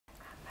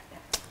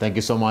Thank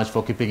you so much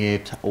for keeping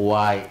it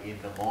Y in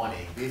the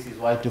morning. This is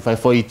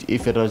Y254.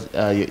 If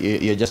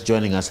you're just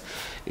joining us,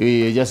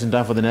 you're just in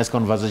time for the next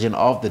conversation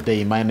of the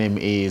day. My name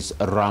is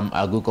Ram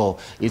Aguko.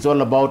 It's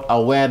all about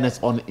awareness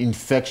on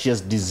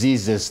infectious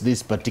diseases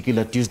this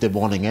particular Tuesday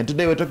morning. And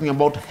today we're talking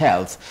about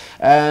health.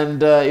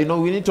 And,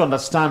 we need to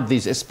understand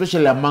this,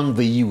 especially among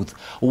the youth.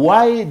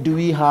 Why do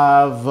we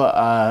have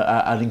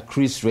an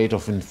increased rate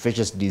of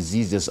infectious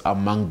diseases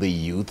among the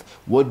youth?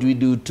 What do we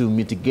do to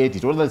mitigate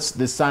it? What are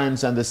the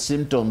signs and the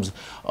symptoms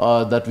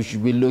that we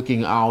should be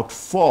looking out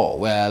for?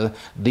 Well,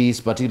 this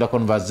particular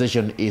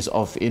conversation is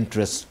of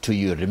interest to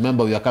you.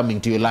 Remember, we are coming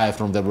to you live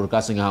from the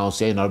broadcasting house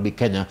here in Nairobi,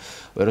 Kenya.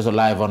 We're also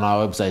live on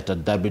our website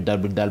at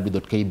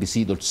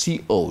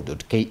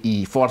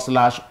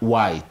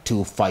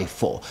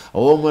www.kbc.co.ke/Y254.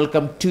 A warm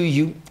welcome to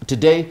you.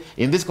 Today,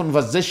 in this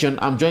conversation,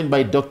 I'm joined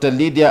by Dr.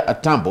 Lydia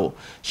Atambo.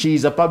 She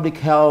is a public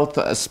health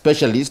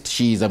specialist.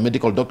 She is a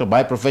medical doctor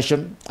by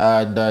profession,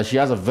 and she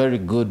has a very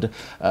good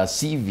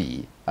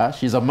CV.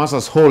 She's a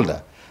master's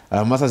holder,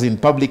 master's in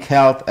public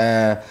health,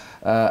 and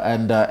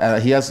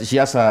she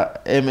has a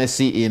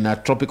MSc in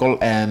tropical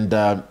and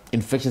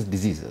infectious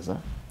diseases.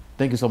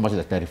 Thank you so much,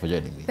 Dr. for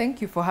joining me.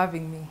 Thank you for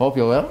having me. Hope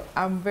you're well.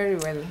 I'm very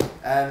well.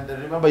 And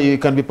remember, you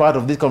can be part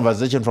of this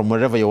conversation from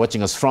wherever you're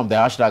watching us from. The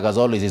hashtag, as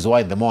always, is Y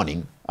in the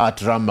morning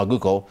at Ram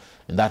Maguko,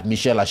 and that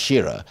Michelle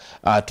Ashira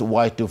at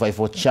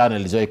Y254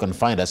 channel is where you can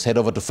find us. Head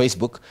over to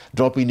Facebook,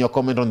 drop in your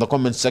comment on the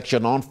comment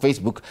section on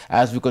Facebook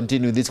as we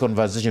continue this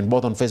conversation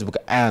both on Facebook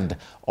and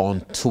on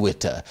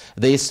Twitter.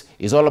 This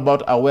is all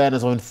about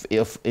awareness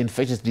of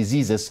infectious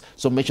diseases,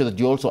 so make sure that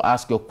you also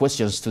ask your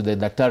questions to the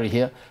Daktari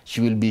here.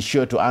 She will be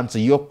sure to answer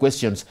your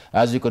questions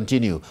as we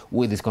continue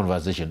with this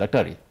conversation.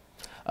 Daktari,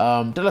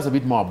 tell us a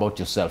bit more about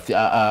yourself. You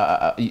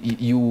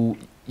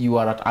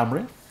are at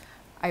AMREF?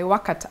 I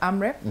work at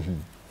AMREF. Mm-hmm.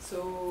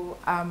 So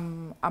I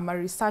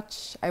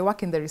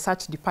work in the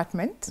research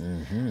department,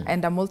 mm-hmm.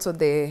 and I'm also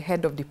the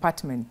head of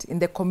department in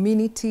the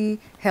community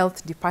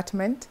health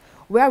department,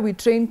 where we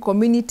train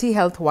community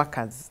health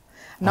workers.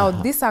 Now,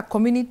 these are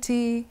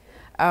community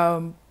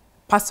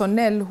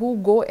personnel who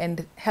go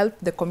and help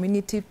the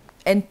community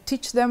and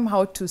teach them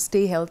how to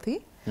stay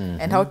healthy, mm-hmm.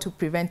 and how to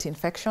prevent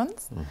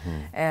infections.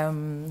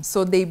 Mm-hmm.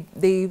 So they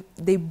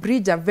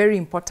bridge a very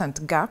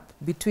important gap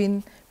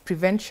between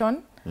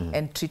prevention, mm-hmm.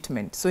 and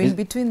treatment. So in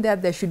between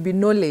there should be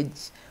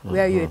knowledge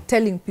where you're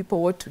telling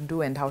people what to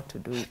do and how to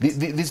do it. This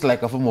is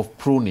like a form of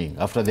pruning.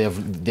 After they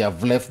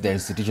have left their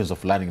institutions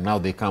of learning, now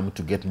they come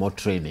to get more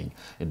training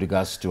in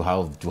regards to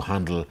how to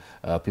handle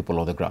people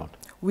on the ground.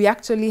 We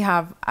actually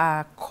have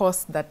a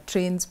course that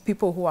trains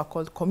people who are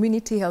called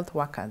community health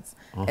workers.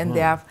 And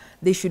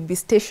they should be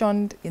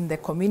stationed in the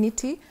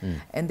community,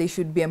 and they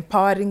should be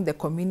empowering the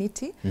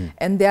community.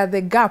 And they are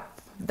the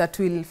gap that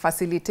will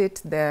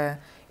facilitate the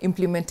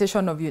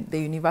implementation of the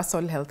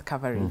universal health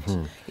coverage.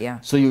 Yeah.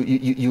 So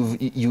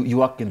you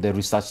work in the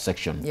research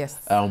section. Yes.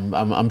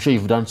 I'm sure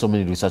you've done so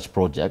many research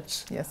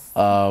projects. Yes.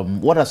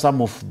 What are some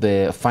of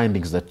the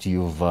findings that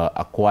you've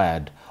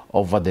acquired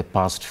over the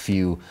past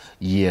few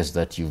years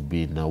that you've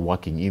been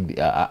working in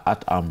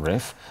at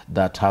AMREF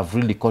that have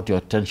really caught your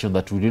attention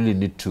that we really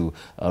need to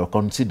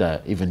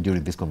consider even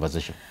during this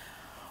conversation?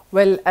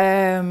 Well,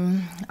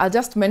 I'll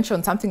just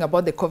mention something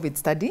about the COVID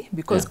study,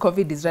 because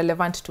COVID is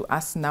relevant to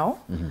us now,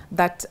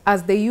 that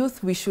as the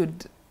youth, we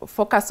should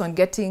focus on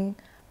getting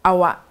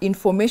our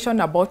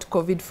information about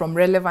COVID from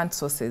relevant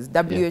sources,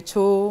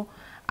 WHO,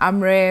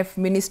 AMREF,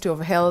 Ministry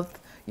of Health.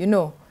 You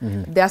know,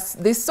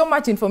 there's so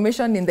much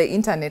information in the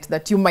internet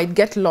that you might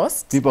get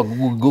lost. People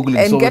Googling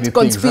and so get many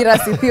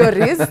conspiracy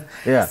theories.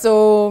 Yeah.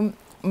 So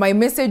my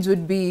message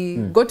would be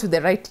go to the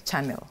right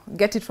channel,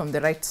 get it from the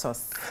right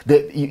source.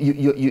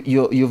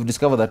 You've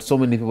discovered that so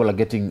many people are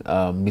getting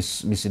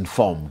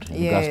misinformed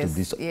in regards to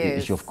this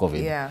issue of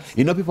COVID. Yeah.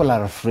 You know, people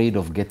are afraid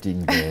of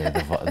getting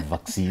the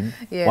vaccine.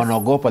 Yes.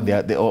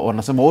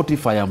 Wanasema, what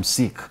if I am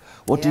sick?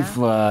 What if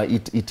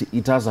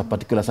it has a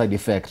particular side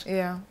effect?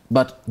 Yeah.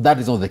 But that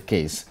is not the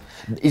case.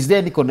 Is there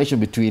any connection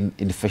between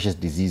infectious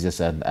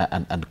diseases and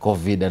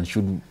COVID, and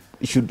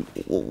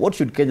what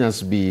should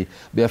Kenyans be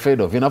afraid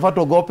of? Because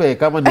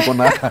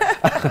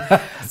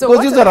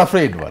youths are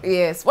afraid. What?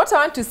 Yes. What I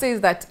want to say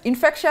is that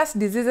infectious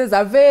diseases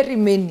are very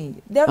many.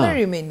 There are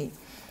very many.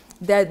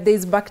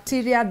 There's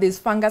bacteria, there's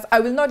fungus.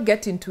 I will not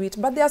get into it,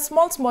 but there are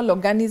small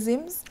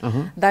organisms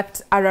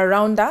that are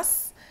around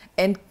us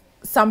and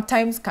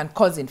sometimes can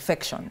cause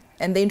infection.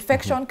 And the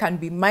infection can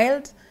be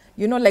mild,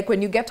 you know, like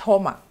when you get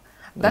homa.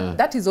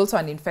 That is also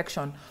an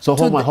infection. So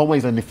homa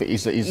is an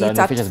infectious disease? It's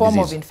a form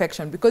of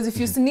infection, because if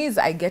you sneeze,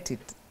 I get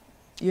it.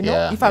 You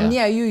know, if I'm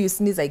near you, you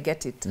sneeze, I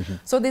get it.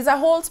 So there's a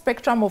whole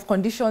spectrum of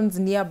conditions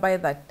nearby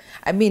that,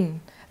 I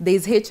mean,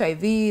 there's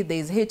HIV,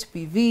 there's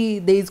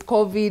HPV, there's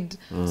COVID.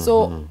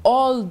 So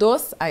all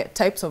those are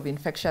types of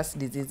infectious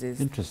diseases.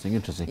 Interesting.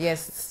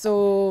 Yes.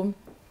 So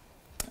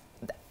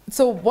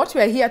So what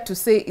we are here to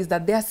say is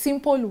that there are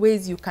simple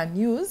ways you can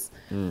use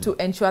to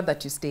ensure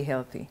that you stay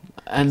healthy.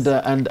 And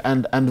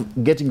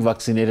getting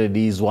vaccinated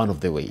is one of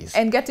the ways.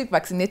 And getting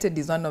vaccinated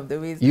is one of the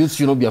ways. You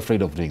should not be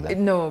afraid of doing that.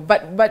 No,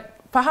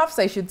 but perhaps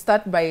I should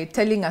start by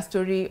telling a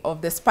story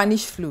of the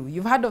Spanish flu.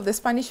 You've heard of the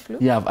Spanish flu?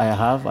 Yeah, I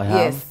have.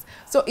 Yes.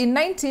 So in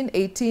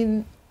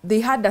 1918,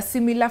 they had a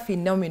similar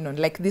phenomenon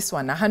like this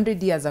one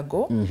 100 years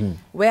ago,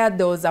 where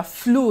there was a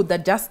flu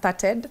that just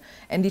started,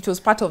 and it was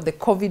part of the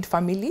COVID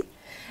family.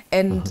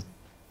 And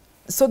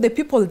so the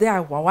people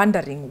there were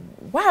wondering,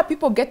 why are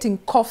people getting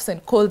coughs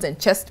and colds and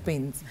chest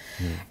pains?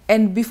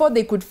 And before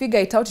they could figure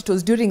it out, it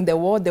was during the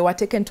war, they were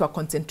taken to a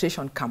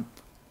concentration camp.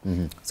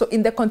 So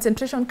in the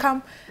concentration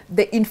camp,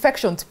 the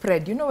infection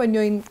spread. You know, when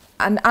you're in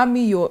an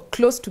army, you're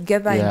close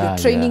together and you're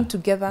training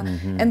together.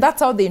 And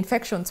that's how the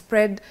infection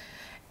spread.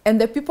 And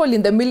the people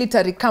in the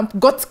military camp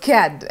got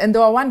scared, and they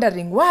were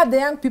wondering, why are the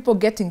young people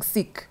getting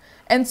sick?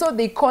 And so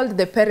they called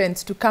the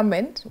parents to come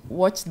and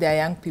watch their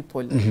young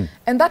people.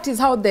 And that is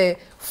how the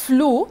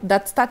flu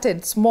that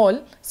started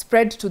small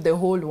spread to the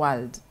whole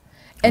world.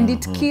 And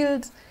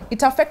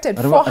it affected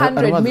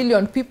 400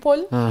 million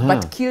people,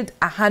 but killed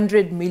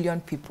 100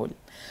 million people.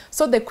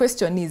 So the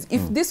question is,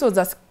 if this was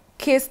a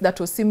case that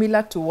was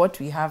similar to what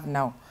we have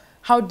now,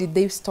 how did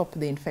they stop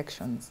the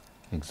infections?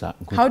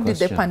 Exactly. How did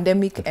the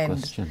pandemic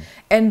end?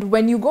 And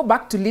when you go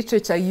back to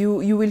literature,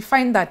 you will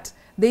find that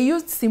they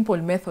used simple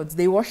methods.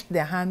 They washed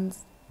their hands.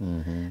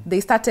 They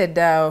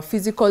started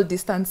physical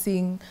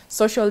distancing,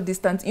 social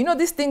distance. You know,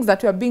 these things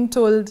that we are being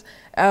told,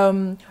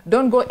 don't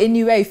go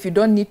anywhere if you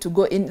don't need to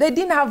go in. They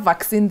didn't have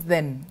vaccines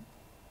then.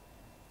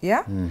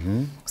 Yeah?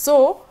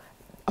 So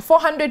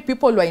 400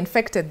 people were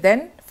infected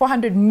then,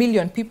 400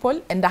 million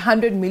people, and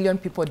 100 million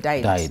people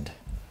died.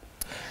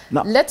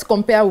 Now, let's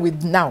compare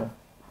with now.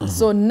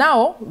 So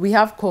now we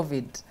have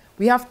COVID.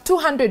 We have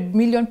 200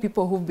 million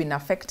people who've been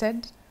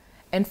affected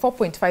and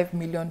 4.5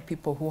 million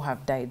people who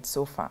have died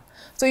so far.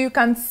 So you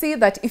can see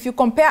that if you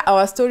compare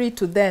our story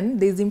to then,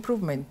 there's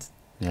improvement.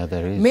 Yeah,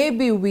 there is.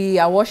 Maybe we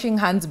are washing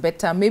hands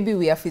better. Maybe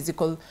we are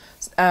physical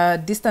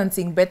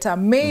distancing better.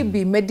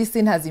 Maybe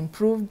medicine has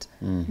improved.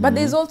 But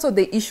there's also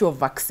the issue of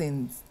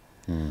vaccines.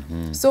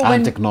 So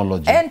and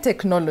technology. And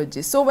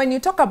technology. So when you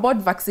talk about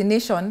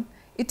vaccination,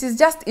 it is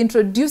just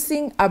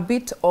introducing a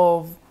bit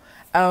of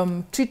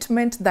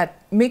treatment that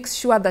makes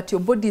sure that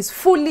your body is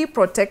fully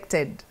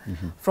protected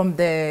from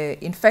the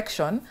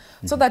infection,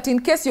 so that in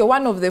case you're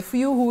one of the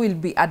few who will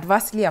be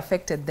adversely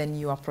affected, then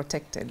you are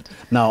protected.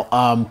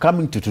 Now,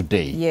 coming to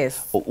today,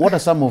 yes, what are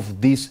some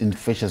of these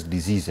infectious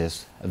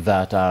diseases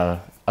that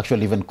are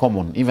actually even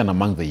common, even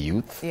among the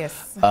youth?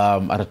 Yes.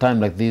 At a time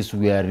like this,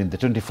 we are in the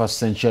 21st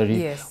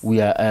century. Yes. We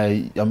are.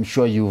 I'm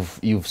sure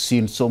you've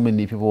seen so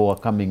many people who are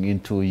coming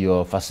into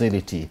your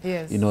facility.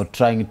 Yes. You know,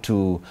 trying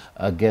to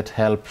get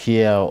help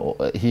here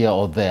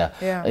or there.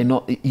 Yeah. You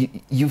know,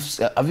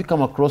 have you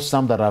come across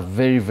some that are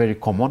very, very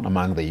common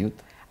among the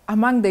youth?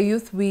 Among the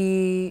youth,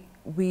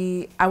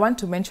 I want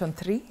to mention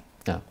 3.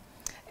 Yeah.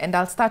 And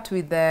I'll start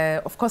with,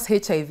 of course,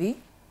 HIV.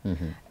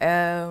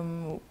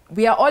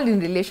 We are all in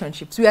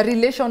relationships. We are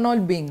relational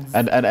beings.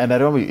 And I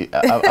remember,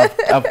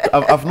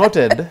 I've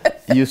noted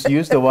you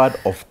use the word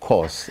 "of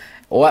course."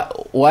 Why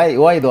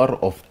the word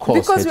 "of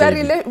course"?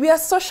 Because we are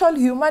social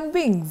human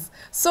beings.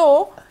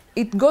 So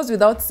it goes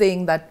without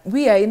saying that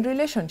we are in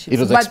relationships. It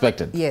was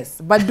expected.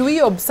 Yes. But do we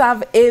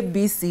observe A,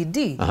 B, C,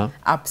 D?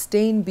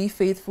 Abstain, be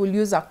faithful,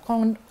 use a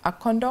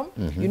condom?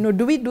 You know,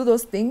 do we do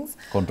those things?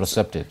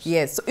 Contraceptives.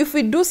 Yes. So if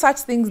we do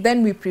such things,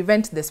 then we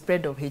prevent the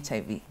spread of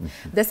HIV.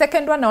 The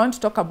second one I want to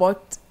talk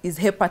about is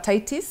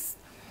hepatitis.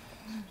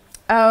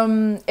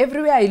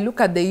 Everywhere I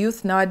look at the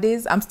youth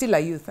nowadays, I'm still a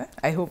youth,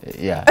 I hope.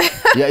 Yeah,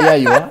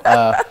 you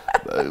are.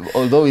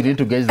 Although we need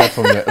to gauge that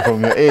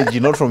from your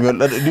age, not from your.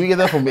 Do you get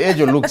that from your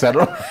age or looks? I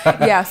don't.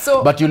 Yeah.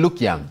 So. But you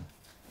look young.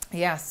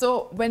 Yeah.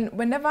 So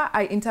whenever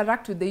I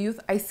interact with the youth,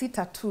 I see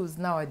tattoos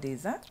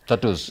nowadays.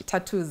 Tattoos.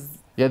 Tattoos.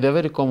 Yeah, they're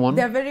very common.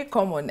 They're very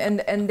common,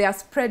 and they are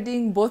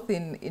spreading both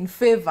in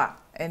favor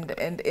and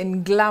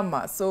in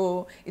glamour.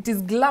 So it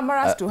is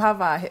glamorous to have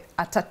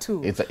a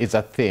tattoo. It's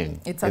a thing.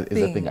 It's a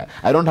thing.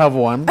 I don't have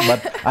one,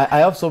 but I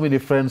have so many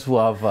friends who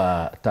have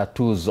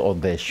tattoos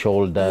on their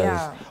shoulders,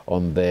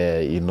 on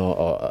their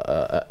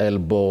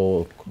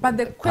elbow. But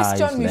the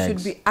question thighs, we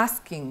legs. should be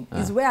asking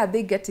is, where are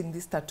they getting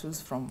these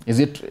tattoos from? Is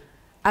it?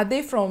 Are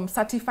they from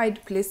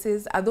certified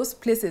places? Are those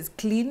places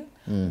clean?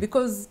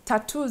 Because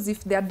tattoos,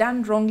 if they are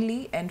done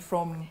wrongly and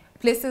from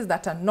places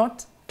that are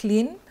not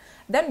clean,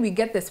 then we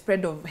get the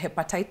spread of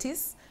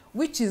hepatitis,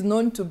 which is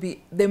known to be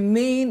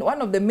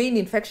one of the main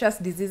infectious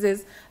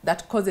diseases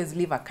that causes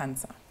liver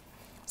cancer.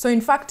 So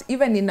in fact,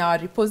 even in our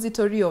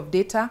repository of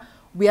data,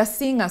 we are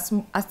seeing as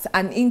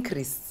an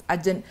increase,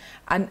 an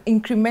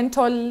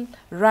incremental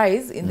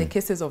rise in the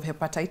cases of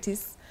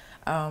hepatitis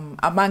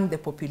among the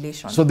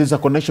population. So there's a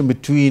connection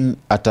between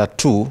a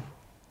tattoo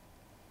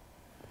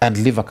and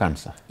liver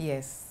cancer.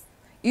 Yes.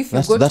 If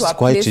you go to a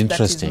quite place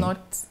interesting.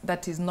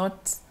 that is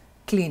not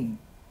clean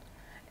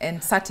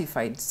and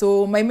certified.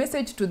 So my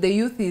message to the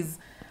youth is,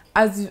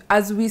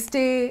 as we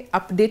stay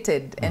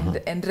updated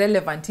and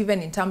relevant,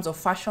 even in terms of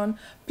fashion,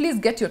 please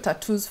get your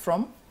tattoos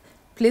from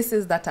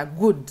places that are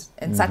good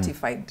and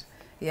certified.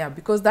 Yeah,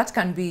 because that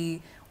can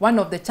be one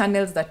of the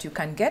channels that you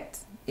can get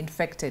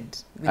infected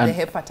with the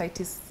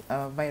hepatitis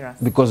virus.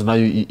 Because now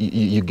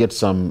you get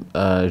some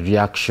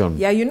reaction.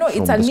 Yeah, you know,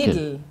 it's a needle.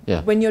 Skin.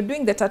 Yeah. When you're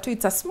doing the tattoo,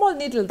 it's a small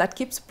needle that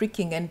keeps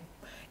pricking and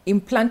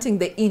implanting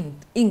the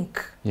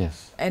ink.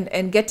 Yes.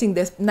 And getting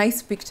this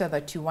nice picture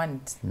that you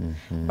want.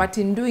 But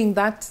in doing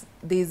that,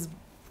 there's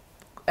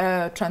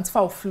transfer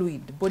of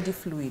fluid, body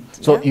fluid.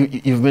 So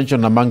you've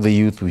mentioned among the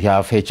youth we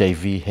have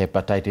HIV,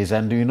 hepatitis,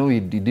 and do you know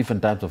the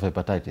different types of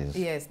hepatitis?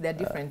 Yes, there are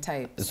different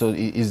types. So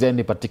is there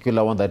any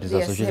particular one that is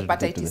associated with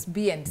hepatitis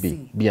B and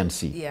C. B and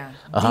C. Yeah.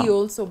 D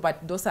also,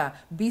 but those are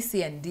B,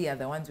 C, and D are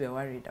the ones we're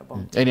worried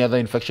about. Any other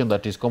infection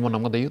that is common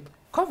among the youth?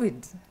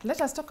 COVID. Let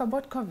us talk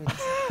about COVID.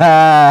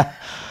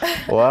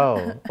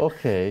 Wow.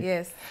 Okay.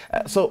 Yes.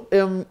 So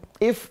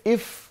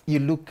if you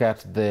look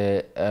at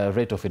the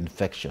rate of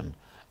infection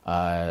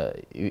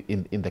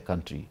in the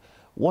country,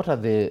 what are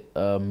the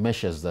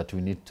measures that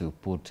we need to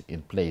put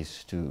in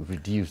place to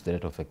reduce the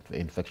rate of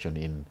infection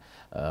in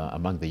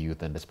among the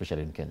youth, and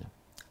especially in Kenya?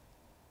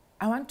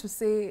 I want to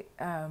say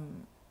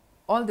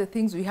all the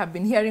things we have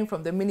been hearing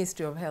from the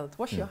Ministry of Health.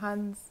 Wash your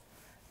hands.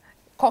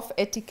 Cough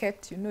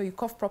etiquette, you know, you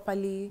cough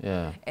properly,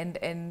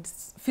 and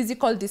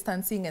physical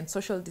distancing and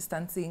social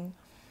distancing.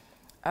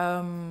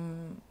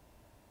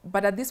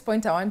 But at this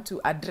point, I want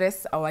to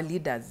address our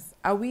leaders.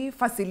 Are we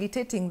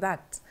facilitating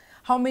that?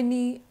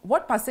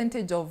 What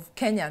percentage of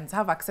Kenyans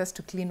have access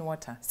to clean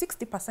water?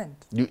 60%.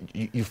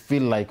 You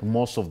feel like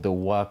most of the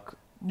work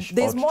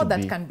there's more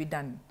that can be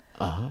done.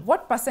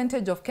 What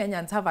percentage of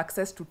Kenyans have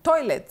access to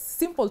toilets,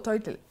 simple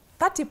toilet?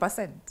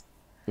 30%.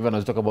 Even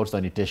as we talk about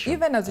sanitation.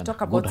 Even as we talk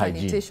about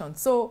sanitation.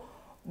 So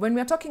when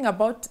we're talking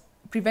about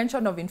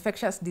prevention of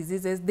infectious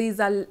diseases, there's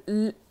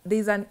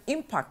an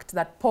impact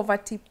that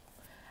poverty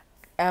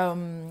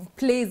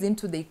plays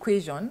into the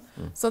equation,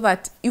 so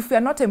that if we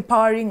are not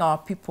empowering our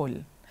people,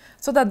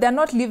 so that they're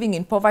not living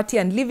in poverty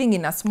and living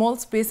in a small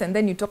space, and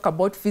then you talk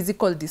about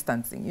physical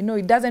distancing, you know,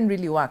 it doesn't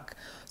really work.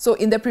 So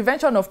in the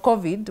prevention of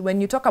COVID, when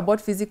you talk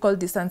about physical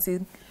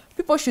distancing,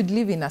 people should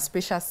live in a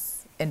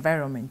spacious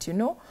environment, you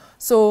know.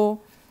 So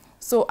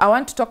I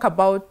want to talk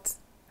about,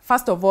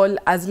 first of all,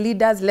 as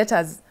leaders, let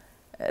us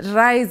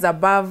rise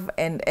above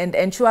and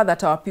ensure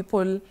that our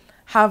people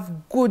have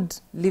good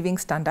living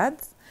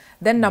standards.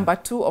 Then number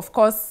two, of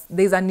course,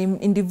 there's an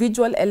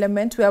individual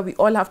element where we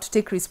all have to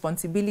take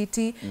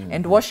responsibility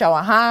and wash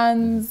our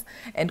hands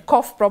and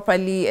cough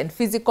properly and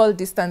physical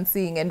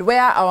distancing and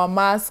wear our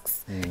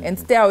masks and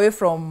stay away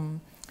from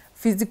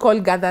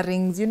physical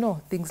gatherings, you know,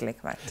 things like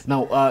that.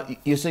 Now,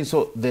 you're saying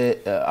so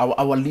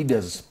our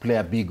leaders play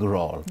a big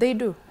role. They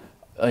do.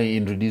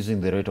 In reducing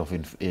the rate of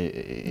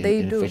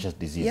infectious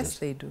diseases. Yes,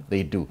 they do.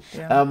 They do.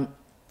 Yeah.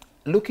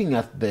 Looking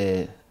at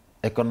the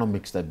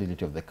economic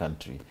stability of the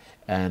country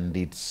and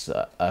its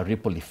a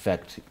ripple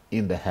effect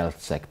in the health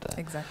sector.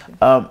 Exactly.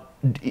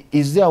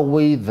 Is there a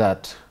way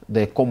that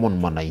the common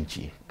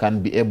mwananchi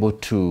can be able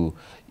to,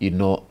 you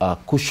know,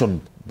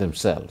 cushion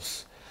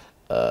themselves?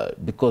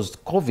 Because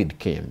COVID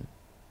came,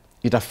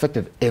 it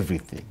affected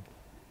everything.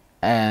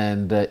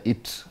 And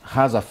it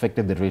has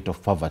affected the rate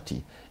of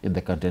poverty in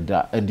the country.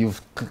 And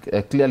you've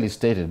clearly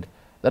stated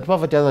that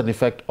poverty has an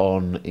effect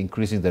on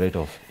increasing the rate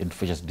of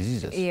infectious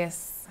diseases.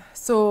 Yes.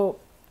 So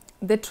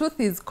the truth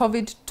is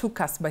COVID took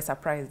us by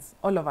surprise,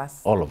 all of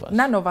us. All of us.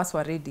 None of us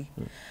were ready.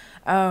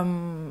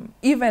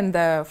 Even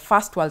the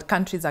first world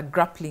countries are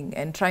grappling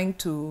and trying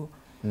to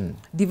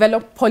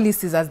develop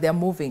policies as they're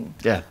moving.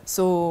 Yeah.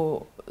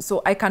 So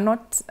I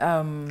cannot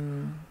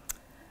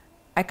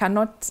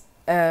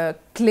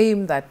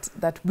claim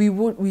that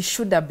we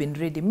should have been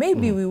ready.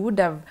 Maybe we would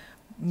have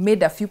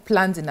made a few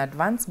plans in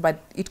advance, but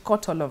it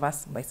caught all of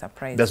us by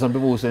surprise. There's some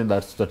people who say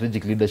that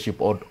strategic leadership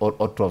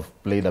ought to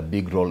have played a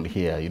big role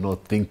here, you know,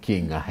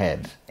 thinking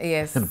ahead.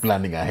 Yes. And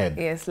planning ahead.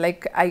 Yes,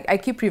 like I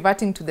keep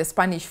reverting to the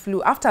Spanish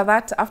flu. After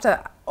that, after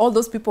all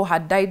those people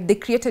had died, they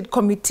created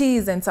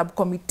committees and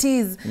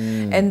subcommittees,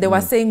 and they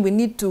were saying we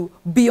need to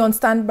be on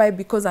standby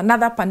because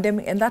another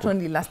pandemic, and that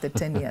only lasted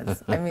 10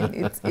 years. I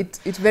mean,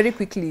 it very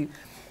quickly.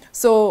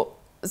 So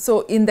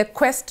in the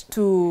quest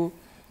to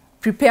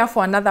prepare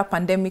for another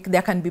pandemic,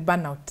 there can be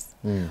burnout.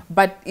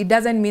 But it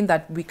doesn't mean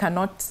that we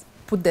cannot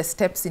put the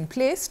steps in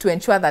place to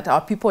ensure that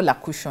our people are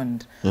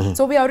cushioned.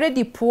 So we are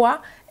already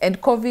poor,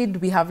 and COVID,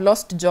 we have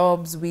lost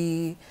jobs,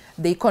 the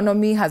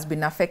economy has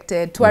been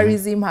affected,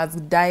 tourism has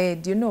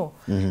died, you know.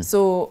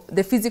 So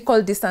the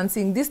physical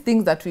distancing, these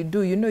things that we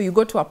do, you know, you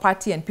go to a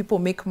party and people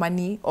make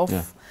money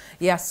off.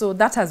 Yeah, so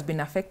that has been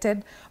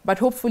affected, but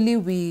hopefully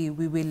we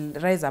will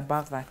rise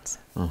above that.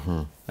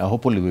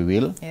 Hopefully we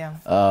will. Yeah.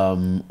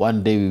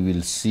 One day we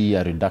will see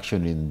a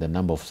reduction in the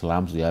number of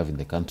slums we have in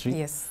the country.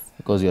 Yes.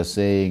 Because you are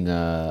saying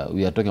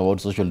we are talking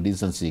about social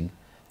distancing,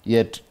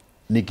 yet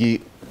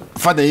Nikki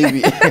fanya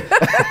hivi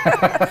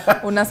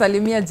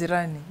unasalimia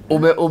jirani,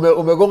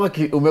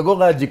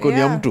 umegonga jikoni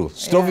ya mtu,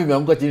 stove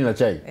imeanguka chini na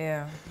chai.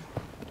 Yeah.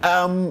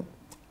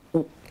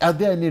 Are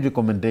there any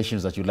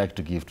recommendations that you'd like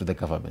to give to the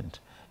government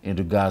in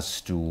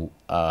regards to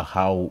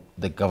how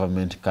the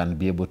government can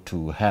be able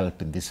to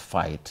help in this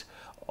fight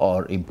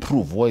or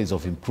improve ways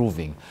of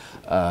improving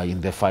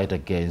in the fight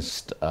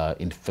against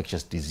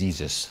infectious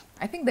diseases?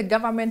 I think the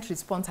government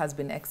response has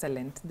been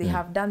excellent. They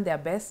have done their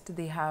best.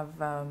 They have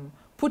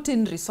put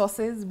in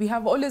resources. We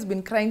have always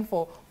been crying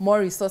for more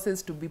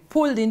resources to be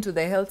pulled into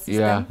the health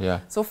system.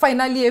 So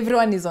finally,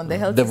 everyone is on the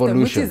health system,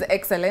 which is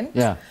excellent.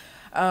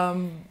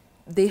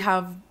 They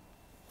have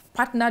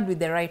partnered with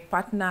the right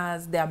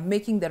partners. They are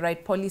making the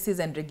right policies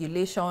and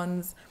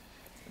regulations.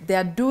 They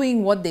are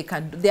doing what they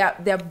can do. They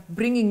are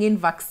bringing in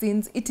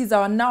vaccines. It is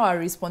now our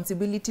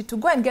responsibility to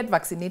go and get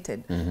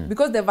vaccinated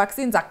because the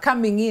vaccines are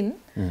coming in.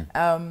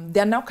 They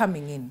are now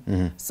coming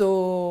in.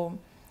 So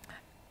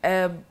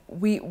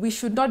we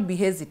should not be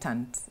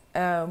hesitant.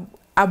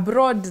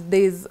 Abroad,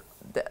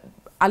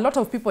 a lot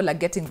of people are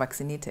getting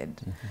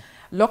vaccinated.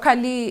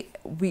 Locally,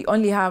 we are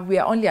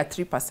only at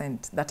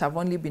 3% that have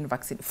only been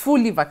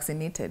fully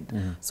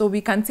vaccinated. So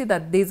we can see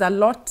that there's a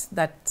lot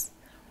that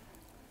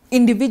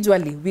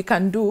individually we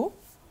can do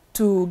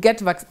to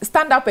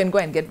stand up and go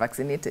and get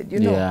vaccinated, you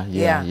know.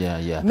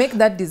 Make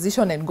that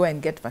decision and go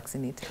and get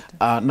vaccinated.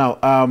 Now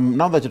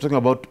that you're talking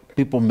about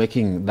people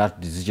making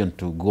that decision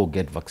to go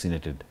get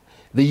vaccinated,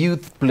 the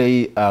youth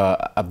play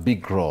a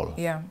big role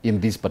in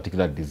this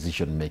particular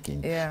decision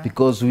making.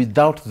 Because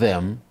without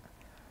them,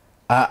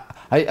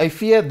 I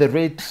fear the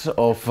rate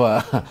of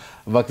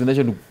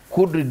vaccination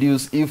could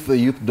reduce if the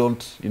youth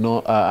don't,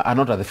 are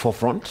not at the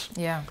forefront.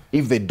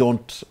 If they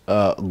don't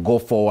go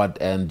forward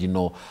and,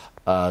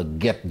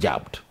 get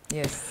jabbed.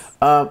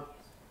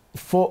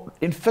 For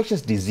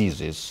infectious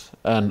diseases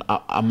and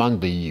among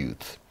the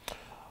youth,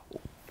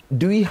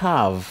 do we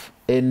have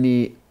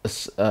any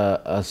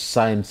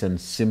signs and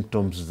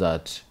symptoms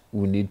that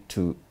we need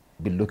to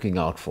be looking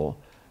out for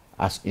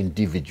as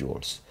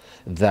individuals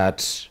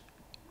that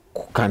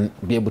can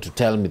be able to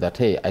tell me that,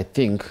 hey, I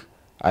think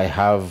I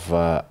have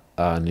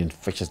an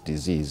infectious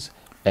disease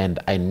and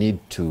I need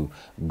to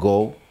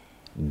go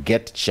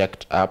get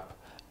checked up,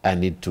 I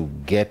need to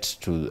get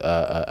to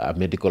a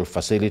medical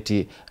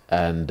facility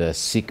and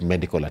seek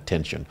medical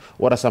attention?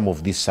 What are some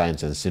of these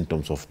signs and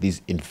symptoms of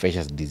these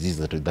infectious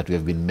diseases that we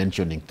have been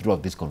mentioning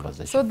throughout this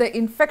conversation? So the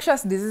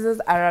infectious diseases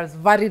are as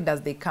varied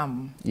as they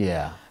come.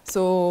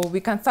 So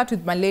we can start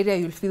with malaria.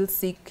 You'll feel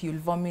sick, you'll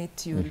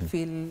vomit, you'll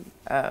feel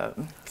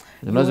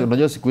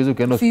unajua siku hizi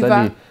ukienda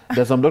hospitali,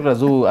 there's some doctors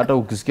who hata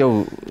ukisikia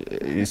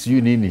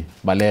sijui nini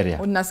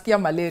malaria, unasikia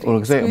malaria,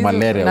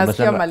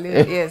 unasikia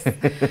malaria, yes.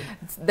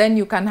 Then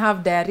you can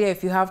have diarrhea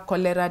if you have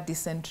cholera,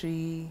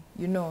 dysentery,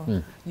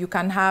 you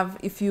can have,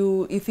 if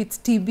it's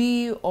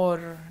TB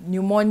or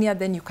pneumonia,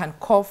 then you can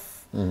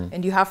cough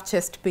and you have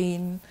chest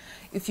pain.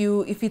 If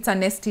it's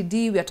an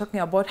STD, we are talking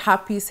about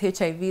herpes,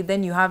 HIV,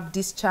 then you have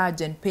discharge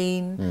and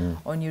pain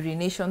on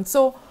urination.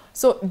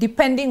 So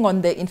depending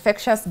on the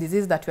infectious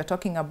disease that we're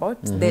talking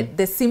about,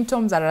 the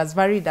symptoms are as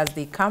varied as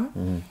they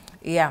come.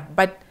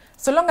 But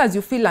so long as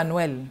you feel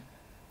unwell,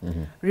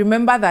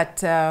 remember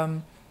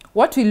that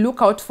what we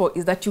look out for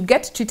is that you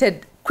get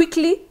treated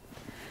quickly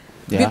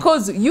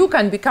because you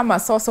can become a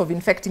source of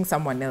infecting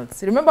someone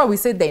else. Remember, we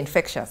said they're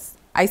infectious.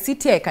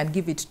 ICT, I can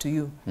give it to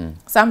you.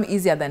 Some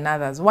easier than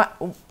others.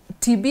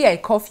 TB, I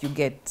cough, you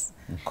get.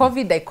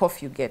 COVID, I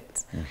cough, you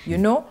get.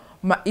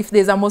 If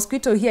there's a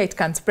mosquito here, it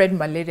can spread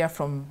malaria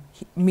from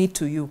me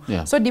to you.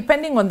 So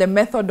depending on the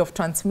method of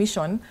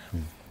transmission,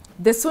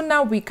 the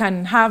sooner we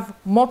can have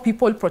more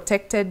people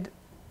protected,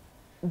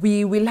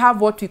 we will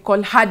have what we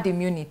call herd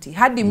immunity.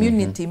 Herd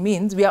immunity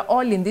means we are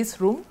all in this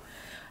room.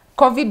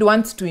 COVID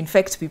wants to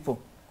infect people.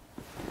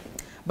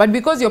 But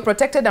because you're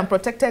protected and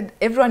protected,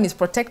 everyone is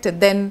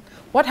protected, then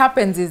what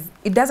happens is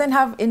it doesn't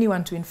have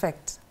anyone to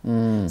infect.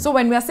 So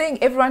when we are saying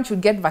everyone should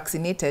get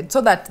vaccinated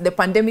so that the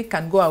pandemic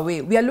can go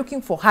away, we are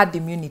looking for herd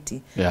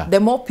immunity. The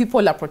more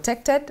people are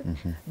protected,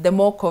 the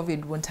more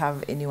COVID won't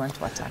have anyone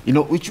to attack.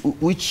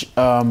 Which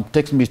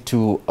takes me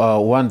to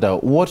wonder,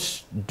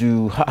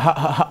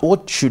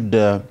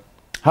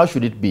 how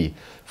should it be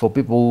for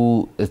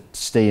people who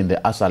stay in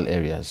the ASAL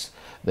areas,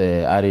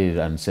 the arid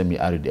and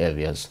semi-arid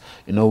areas?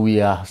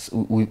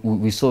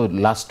 We saw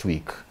last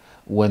week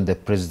when the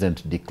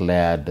president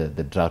declared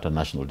the drought a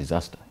national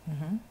disaster.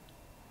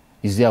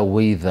 Is there a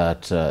way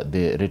that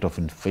the rate of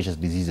infectious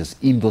diseases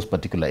in those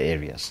particular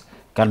areas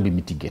can be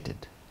mitigated?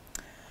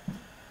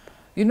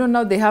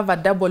 Now they have a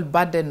double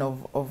burden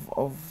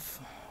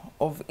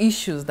of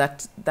issues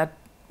that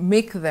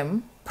make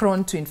them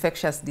prone to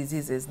infectious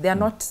diseases. They are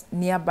not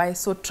nearby,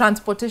 so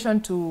transportation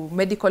to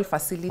medical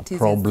facilities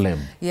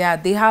problem.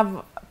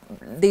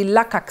 They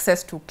lack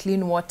access to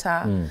clean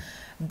water,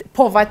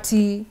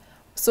 poverty.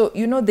 So,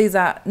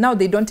 now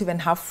they don't even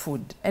have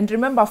food. And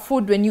remember,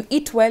 food, when you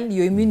eat well,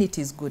 your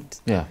immunity is good.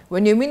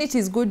 When your immunity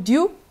is good,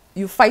 you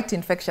fight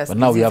infectious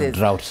diseases. Now we have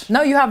drought.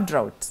 Now you have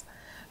drought.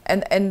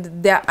 And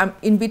there,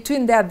 in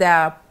between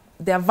there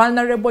are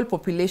vulnerable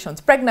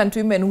populations, pregnant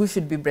women who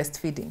should be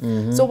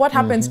breastfeeding. So what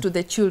happens to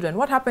the children?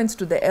 What happens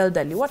to the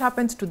elderly? What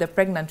happens to the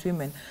pregnant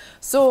women?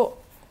 So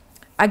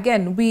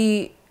again,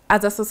 we,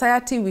 as a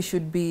society, we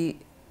should be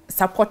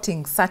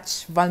supporting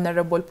such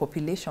vulnerable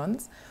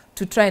populations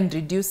to try and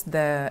reduce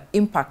the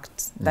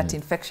impact that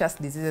infectious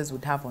diseases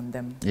would have on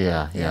them.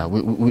 Yeah.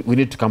 We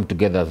need to come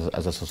together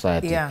as a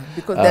society. Yeah,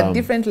 because there are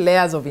different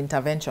layers of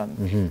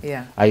intervention.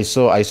 Yeah. I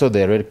saw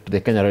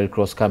the Kenya Red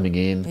Cross coming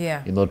in,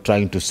 Yeah.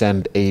 trying to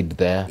send aid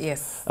there.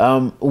 Yes.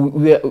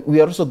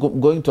 We are also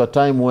going to a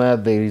time where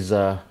there is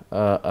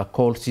a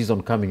cold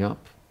season coming up.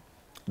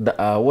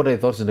 What are your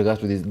thoughts in regards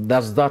to this?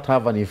 Does that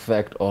have an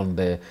effect on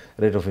the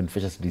rate of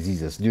infectious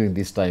diseases during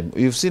this time?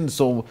 You've seen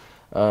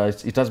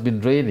it has been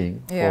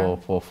raining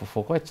for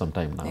quite some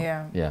time now.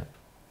 Yeah.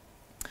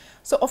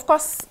 So of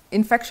course,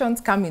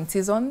 infections come in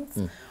seasons.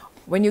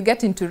 When you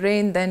get into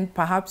rain, then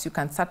perhaps you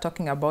can start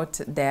talking about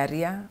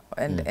diarrhea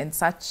and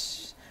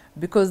such,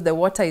 because the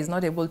water is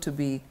not able to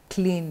be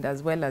cleaned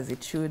as well as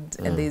it should,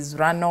 and there's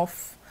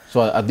runoff.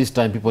 So at this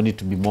time, people need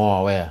to be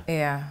more aware.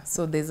 Yeah,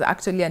 so there's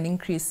actually an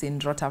increase in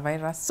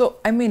rotavirus. So,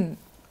 I mean,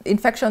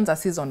 infections are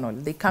seasonal.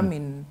 They come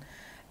in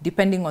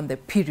depending on the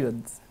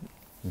periods.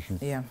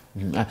 Yeah.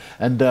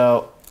 And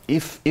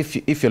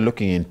if you're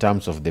looking in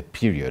terms of the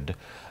period,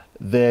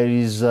 there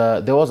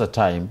was a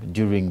time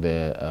during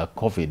the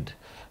COVID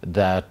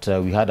that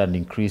we had an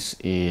increase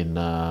in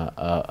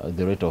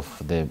the rate of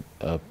the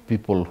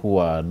people who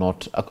are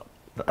not...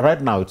 right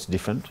now, it's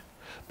different.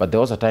 But there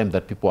was a time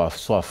that people are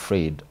so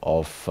afraid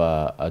of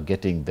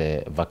getting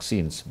the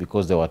vaccines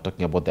because they were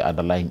talking about the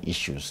underlying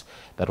issues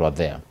that were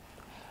there.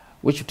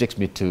 Which takes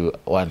me to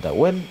wonder,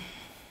 when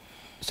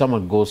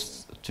someone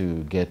goes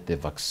to get the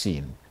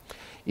vaccine,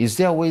 is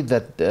there a way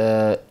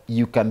that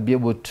you can be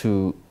able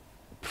to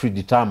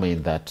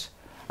predetermine that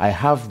I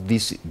have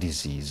this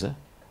disease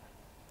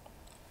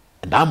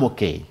and I'm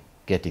okay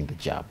getting the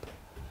jab?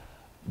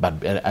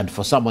 And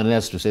for someone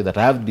else to say that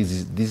I have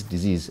this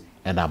disease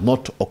and I'm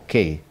not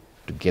okay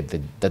to get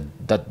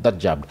that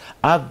jab.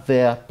 Are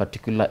there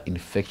particular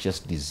infectious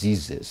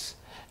diseases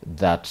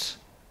that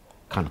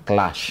can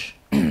clash?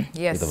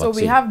 Yes, so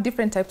we have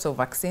different types of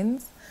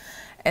vaccines,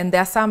 and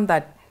there are some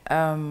that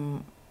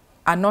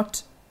are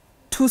not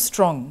too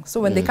strong.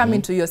 So when they come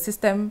into your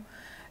system,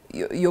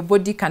 your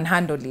body can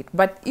handle it.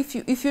 But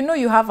if you know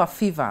you have a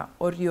fever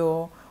or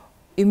your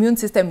immune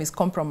system is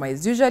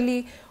compromised,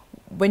 usually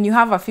when you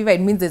have a fever, it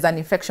means there's an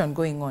infection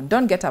going on.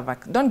 Don't get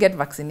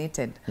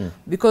vaccinated,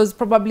 because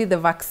probably the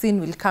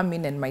vaccine will come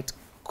in and might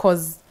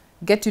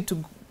get you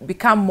to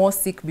become more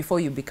sick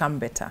before you become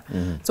better.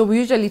 So we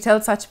usually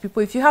tell such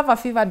people, if you have a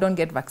fever, don't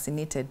get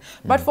vaccinated.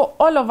 But for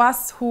all of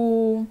us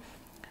who,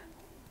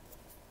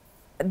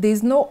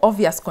 there's no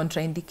obvious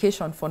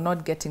contraindication for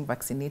not getting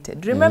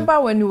vaccinated.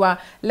 Remember when you were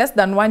less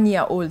than 1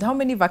 year old, how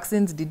many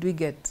vaccines did we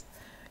get?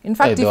 In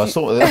fact, if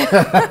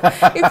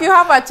you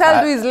have a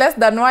child who is less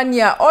than 1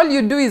 year, all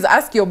you do is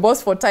ask your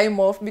boss for time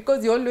off,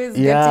 because you're always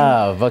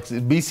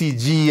getting...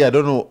 BCG, I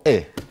don't know.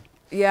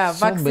 Yeah,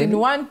 so vaccine many.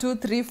 1, 2,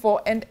 3,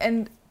 4.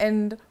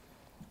 And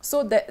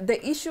so the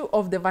issue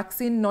of the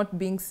vaccine not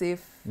being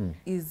safe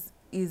is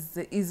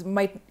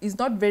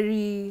not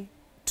very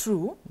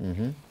true,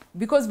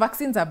 because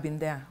vaccines have been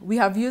there. We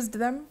have used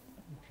them.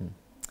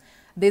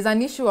 There's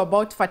an issue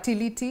about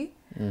fertility.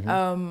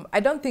 I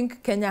don't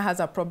think Kenya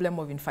has a problem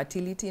of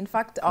infertility. In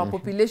fact, our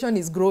population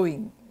is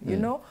growing, you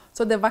know.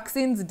 So the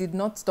vaccines did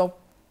not stop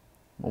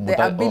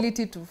the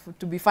ability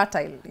to be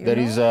fertile.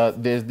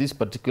 There's this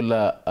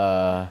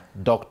particular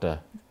doctor.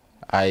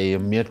 I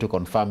am yet to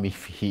confirm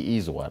if he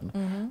is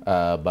one,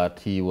 but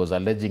he was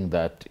alleging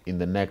that in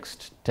the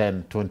next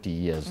 10, 20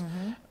 years,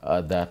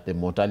 that the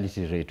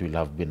mortality rate will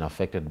have been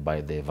affected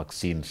by the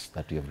vaccines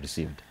that we have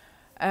received.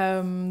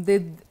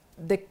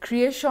 The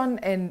creation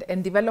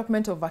and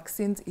development of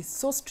vaccines is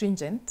so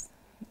stringent.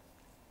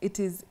 It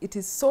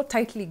is so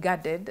tightly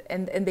guarded,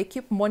 and they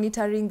keep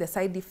monitoring the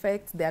side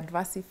effects, the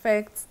adverse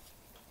effects.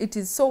 It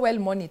is so well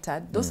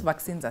monitored. Those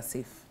vaccines are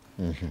safe.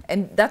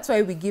 And that's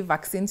why we give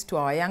vaccines to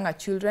our younger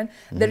children.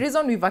 The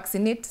reason we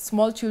vaccinate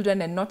small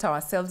children and not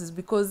ourselves is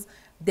because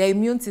their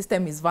immune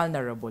system is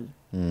vulnerable.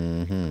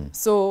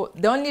 So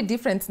the only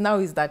difference now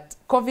is that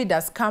COVID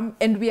has come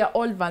and we are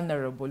all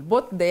vulnerable,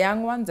 both the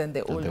young ones and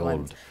the old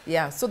ones.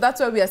 Yeah, so that's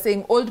why we are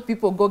saying old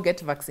people go get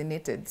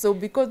vaccinated. So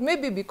because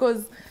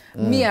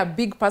me, a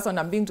big person,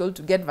 I'm being told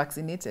to get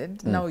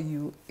vaccinated, now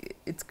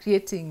it's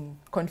creating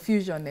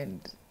confusion.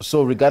 And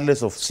so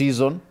regardless of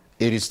season,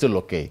 it is still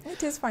okay?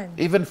 It is fine.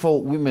 Even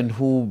for women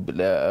who,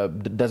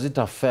 does it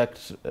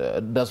affect,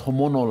 does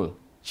hormonal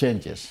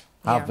changes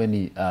have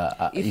any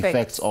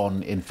effects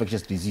on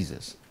infectious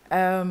diseases?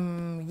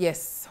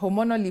 Yes,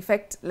 hormonal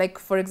effect. Like,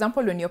 for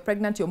example, when you're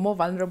pregnant, you're more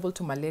vulnerable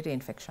to malaria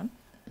infection.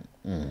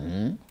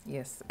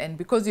 Yes, and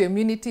because your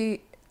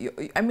immunity,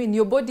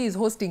 your body is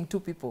hosting 2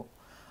 people.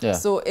 Yeah.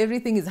 So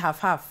everything is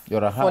half-half,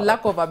 for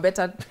lack of a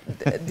better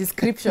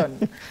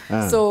description.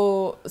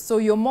 So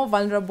you're more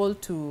vulnerable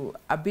to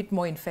a bit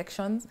more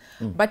infections.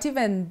 But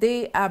even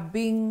they are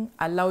being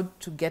allowed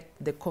to get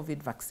the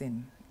COVID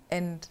vaccine.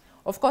 And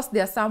of course,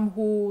 there are some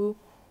who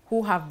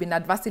have been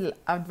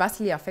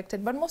adversely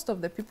affected, but most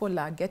of the people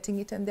are getting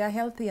it and they're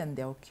healthy and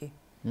they're okay.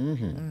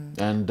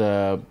 And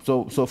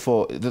so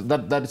for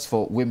that is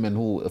for women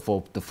who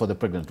for the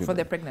pregnant women. For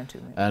the pregnant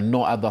women. And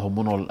no other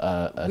hormonal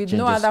with changes.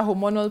 no other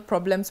hormonal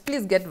problems,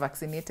 please get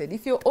vaccinated.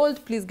 If you're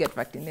old, please get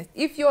vaccinated.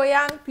 If you're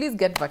young, please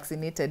get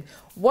vaccinated.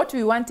 What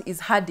we want is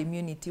herd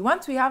immunity.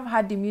 Once we have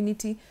herd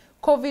immunity,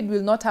 COVID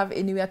will not have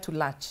anywhere to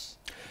latch.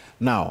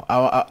 Now,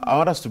 I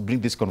want us to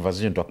bring this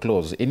conversation to a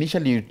close.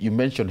 Initially, you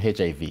mentioned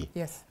HIV.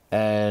 Yes.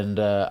 And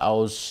I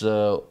was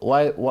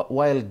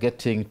while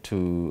getting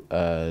to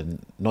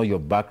know your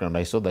background,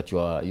 I saw that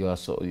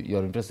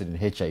you're interested in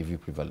HIV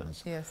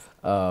prevalence. Yes.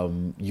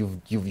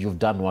 You've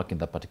done work in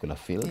that particular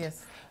field.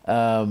 Yes.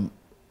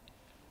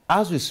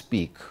 As we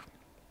speak,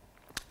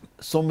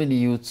 so many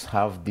youths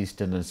have this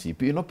tendency.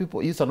 You know,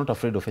 youths are not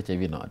afraid of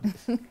HIV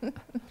nowadays.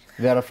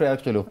 They are afraid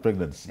actually of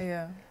pregnancy.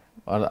 Yeah.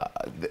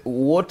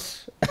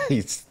 What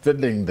it's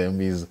telling them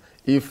is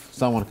if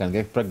someone can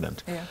get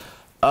pregnant. Yeah.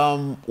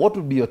 What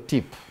would be your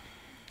tip?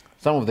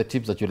 Some of the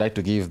tips that you'd like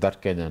to give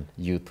that Kenyan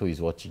youth who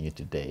is watching you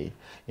today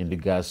in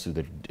regards to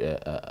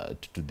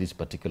to this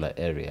particular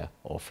area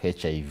of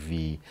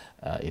HIV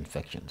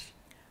infections.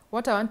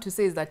 What I want to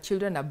say is that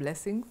children are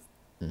blessings.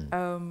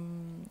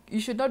 You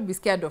should not be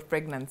scared of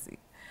pregnancy.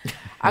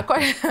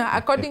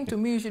 According to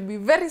me, you should be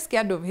very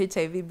scared of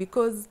HIV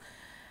because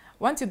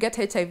once you get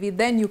HIV,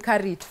 then you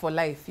carry it for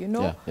life, you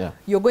know? Yeah.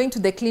 You're going to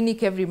the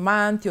clinic every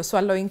month, you're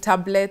swallowing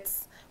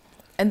tablets.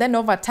 And then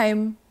over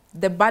time,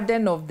 the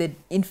burden of the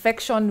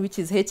infection, which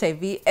is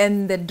HIV,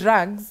 and the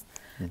drugs,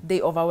 they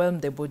overwhelm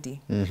the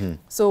body.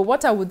 So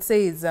what I would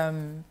say is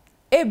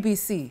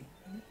ABC,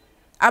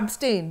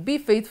 abstain, be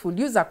faithful,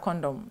 use a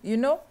condom, you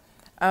know.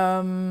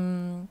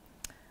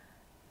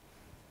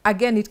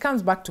 Again, it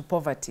comes back to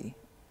poverty.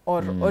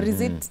 Or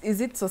is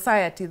it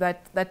society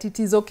that it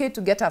is okay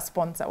to get a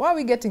sponsor? Why are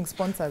we getting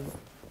sponsors?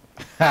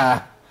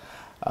 I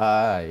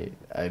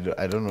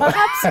don't know.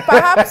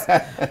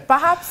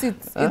 Perhaps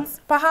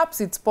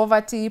it's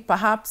poverty.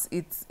 Perhaps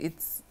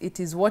it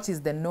is what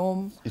is the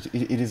norm. It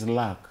is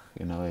lack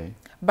in a way.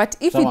 But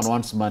if someone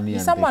wants money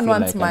and someone they feel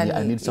wants like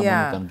money, I need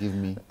someone who can give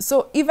me.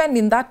 So even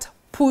in that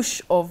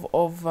push of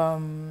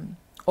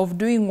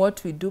doing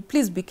what we do,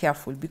 please be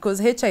careful because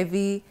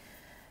HIV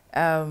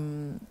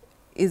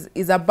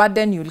is a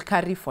burden you'll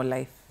carry for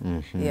life.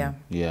 And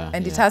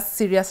it has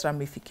serious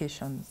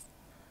ramifications.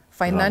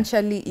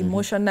 Financially,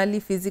 emotionally,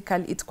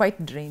 physically, it's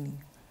quite draining.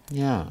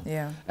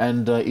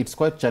 And it's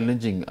quite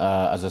challenging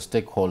as a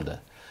stakeholder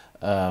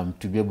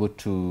to be able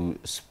to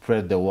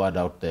spread the word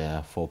out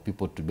there for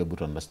people to be able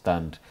to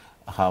understand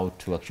how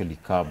to actually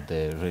curb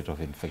the rate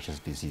of infectious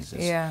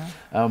diseases.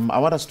 I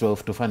want us to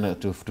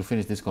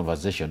finish this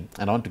conversation,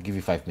 and I want to give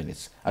you 5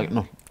 minutes.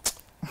 No,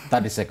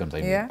 30 seconds,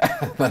 I mean.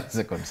 30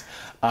 seconds.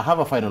 Have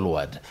a final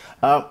word.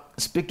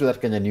 Speak to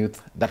that Kenyan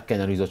youth, that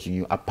Kenyan who is watching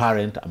you, a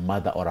parent, a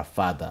mother, or a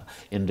father,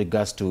 in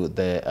regards to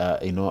the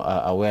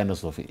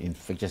awareness of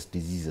infectious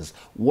diseases.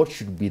 What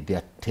should be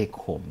their take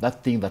home?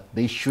 That thing that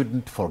they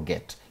shouldn't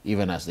forget,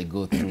 even as they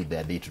go through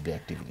their day-to-day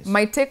activities.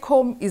 My take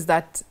home is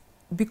that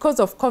because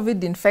of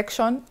COVID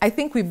infection, I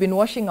think we've been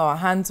washing our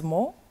hands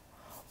more.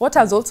 What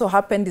has also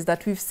happened is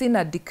that we've seen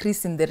a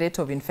decrease in the rate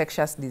of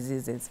infectious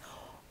diseases.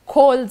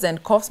 Colds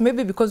and coughs,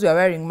 maybe because we are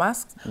wearing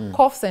masks,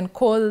 coughs and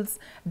colds,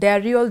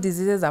 diarrheal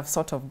diseases have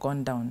sort of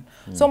gone down.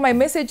 So my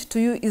message to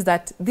you is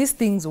that these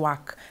things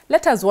work.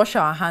 Let us wash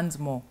our hands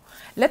more.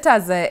 Let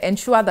us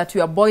ensure that we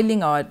are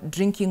boiling our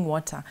drinking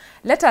water.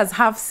 Let us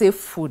have safe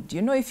food.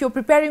 You know, if you're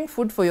preparing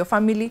food for your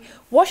family,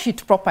 wash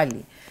it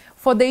properly.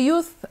 For the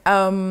youth,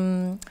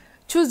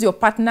 choose your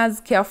partners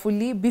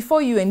carefully.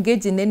 Before you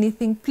engage in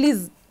anything,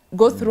 please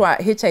go through a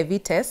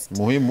HIV test.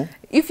 Muhimu.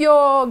 If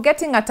you're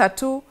getting a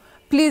tattoo,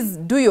 please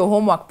do your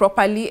homework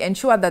properly.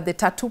 Ensure that the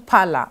tattoo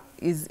parlor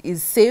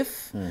is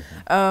safe.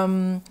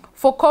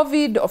 For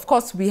COVID, of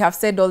course, we have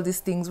said all these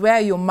things. Wear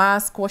your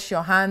mask, wash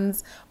your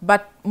hands,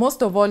 but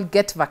most of all,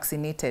 get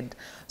vaccinated.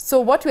 So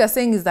what we are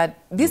saying is that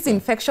these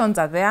infections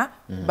are there,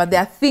 but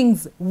there are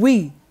things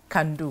we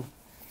can do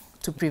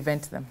to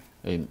prevent them.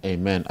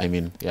 Amen. I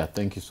mean, yeah,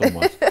 thank you so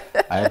much.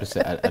 I have to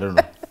say, I don't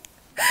know.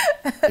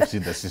 It's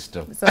in the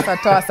system. Sasa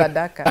toa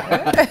sadaka.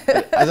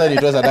 Asa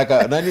nitoa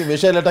sadaka. Nani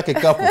meshaleta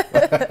kikapu.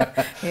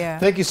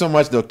 Thank you so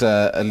much,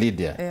 Dr.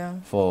 Lydia,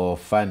 for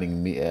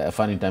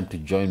finding time to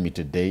join me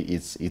today.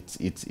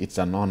 It's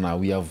an honor.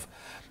 We have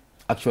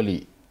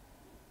actually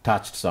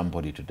touched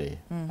somebody today.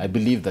 I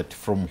believe that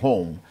from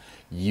home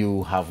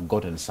you have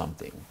gotten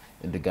something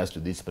in regards to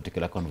this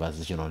particular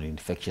conversation on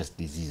infectious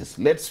diseases.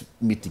 Let's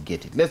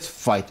mitigate it. Let's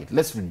fight it.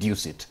 Let's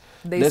reduce it.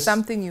 There's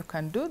something you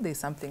can do. There's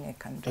something I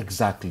can do.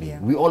 Exactly.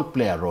 We all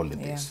play a role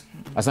in this.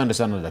 Asante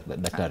sana,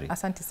 Daktari.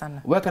 Asante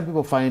sana. Where can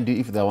people find you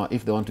if they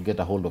want to get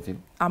a hold of you?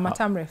 I'm at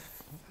AMREF.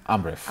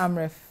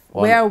 AMREF.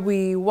 Where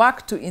we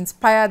work to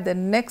inspire the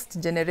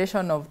next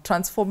generation of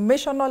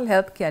transformational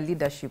healthcare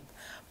leadership.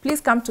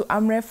 Please come to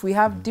AMREF. We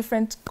have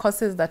different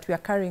courses that we are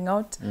carrying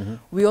out.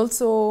 We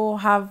also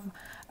have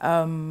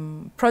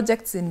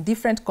projects in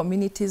different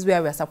communities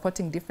where we're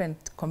supporting different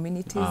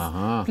communities,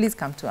 please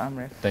come to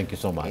AMREF. Thank you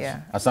so much.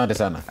 Yeah. Asante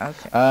sana.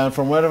 Okay.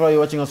 From wherever you're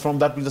watching us from,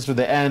 that brings us to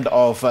the end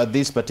of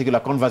this particular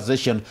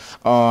conversation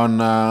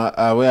on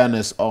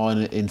awareness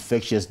on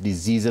infectious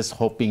diseases,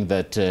 hoping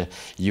that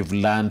you've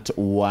learned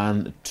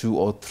 1, 2,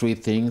 or 3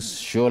 things.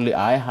 Surely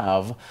I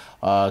have.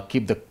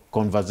 Keep the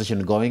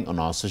conversation going on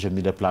our social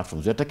media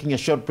platforms. We're taking a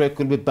short break.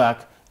 We'll be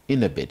back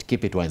in a bit.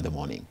 Keep it Y in the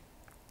morning.